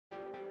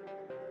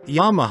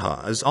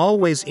Yamaha is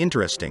always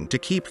interesting to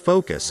keep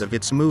focus of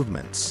its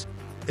movements,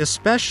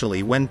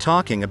 especially when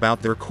talking about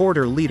their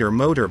quarter-liter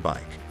motorbike.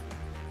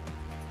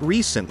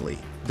 Recently,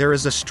 there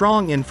is a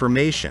strong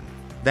information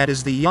that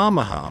is the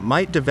Yamaha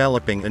might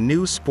developing a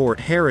new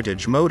sport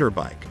heritage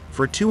motorbike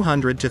for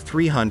 200 to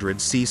 300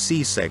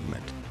 cc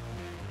segment.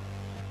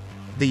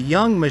 The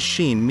Young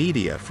Machine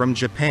Media from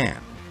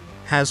Japan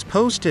has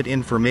posted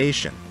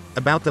information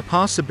about the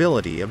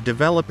possibility of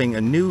developing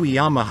a new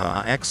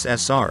Yamaha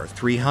XSR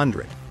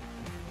 300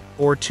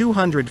 or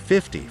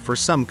 250 for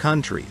some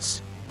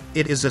countries.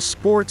 It is a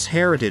sports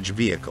heritage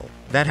vehicle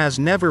that has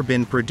never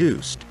been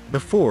produced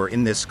before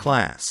in this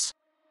class.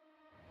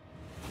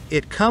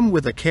 It comes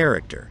with a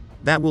character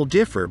that will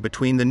differ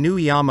between the new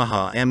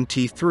Yamaha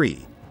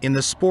MT3 in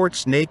the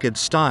sports naked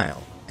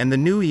style and the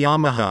new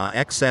Yamaha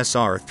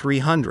XSR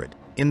 300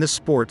 in the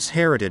sports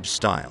heritage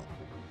style.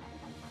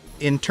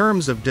 In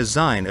terms of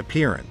design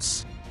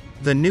appearance,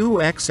 the new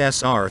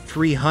XSR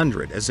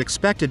 300 is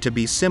expected to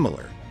be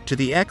similar to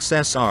the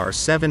XSR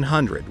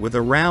 700 with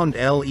a round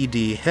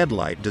LED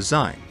headlight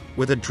design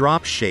with a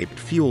drop-shaped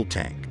fuel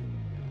tank.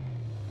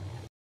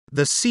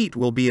 The seat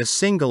will be a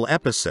single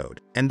episode,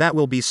 and that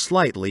will be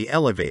slightly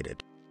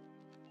elevated.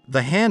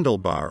 The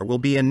handlebar will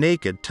be a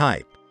naked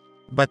type,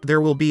 but there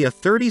will be a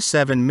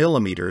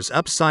 37mm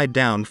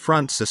upside-down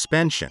front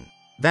suspension,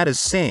 that is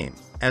same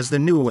as the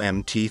new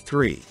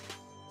MT3,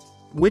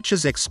 which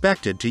is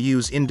expected to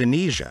use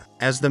Indonesia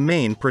as the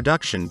main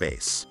production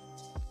base.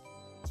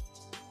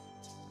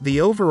 The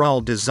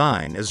overall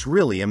design is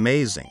really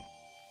amazing.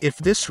 If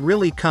this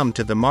really come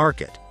to the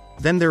market,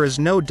 then there is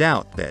no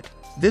doubt that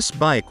this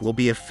bike will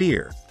be a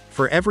fear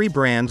for every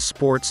brand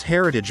sports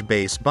heritage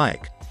base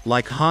bike,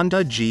 like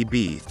Honda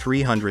GB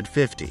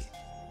 350.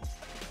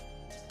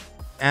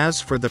 As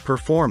for the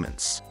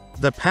performance,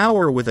 the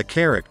power with a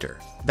character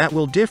that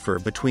will differ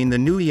between the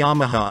new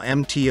Yamaha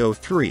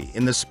MT-03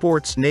 in the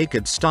sports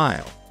naked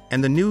style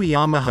and the new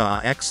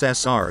Yamaha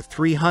XSR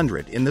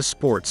 300 in the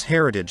sports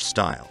heritage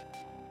style.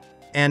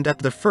 And at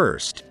the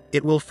first,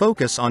 it will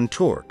focus on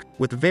torque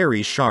with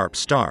very sharp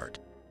start.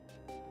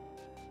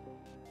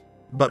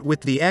 But with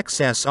the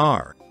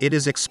XSR, it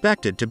is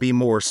expected to be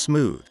more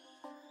smooth.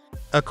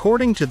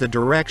 According to the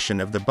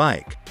direction of the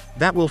bike,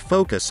 that will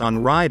focus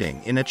on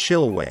riding in a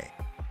chill way.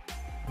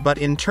 But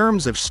in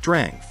terms of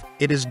strength,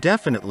 it is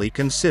definitely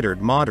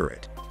considered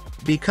moderate,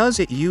 because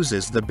it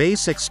uses the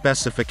basic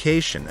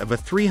specification of a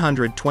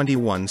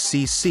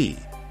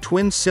 321cc,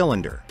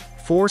 twin-cylinder,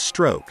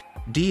 4-stroke,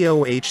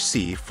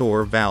 DOHC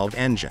 4-valve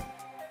engine.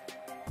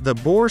 The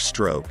bore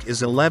stroke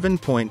is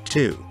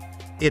 11.2,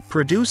 it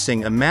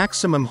producing a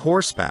maximum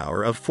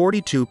horsepower of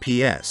 42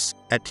 PS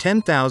at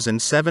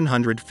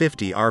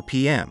 10,750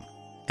 RPM,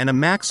 and a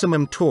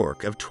maximum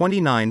torque of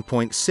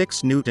 29.6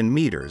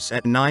 Nm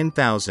at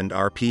 9,000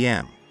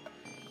 RPM.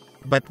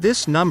 But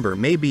this number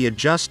may be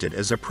adjusted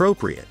as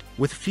appropriate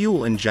with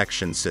fuel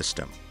injection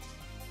system.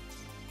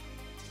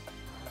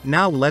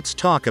 Now let's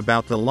talk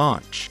about the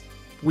launch.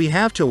 We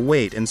have to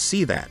wait and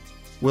see that.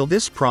 Will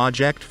this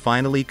project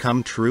finally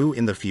come true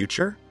in the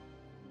future?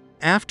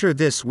 After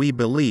this, we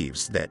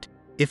believes that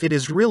if it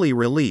is really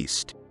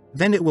released,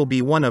 then it will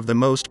be one of the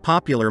most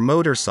popular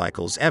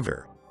motorcycles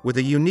ever, with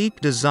a unique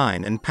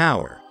design and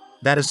power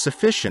that is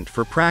sufficient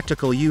for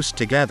practical use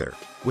together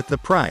with the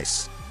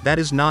price that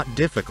is not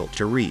difficult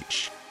to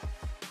reach.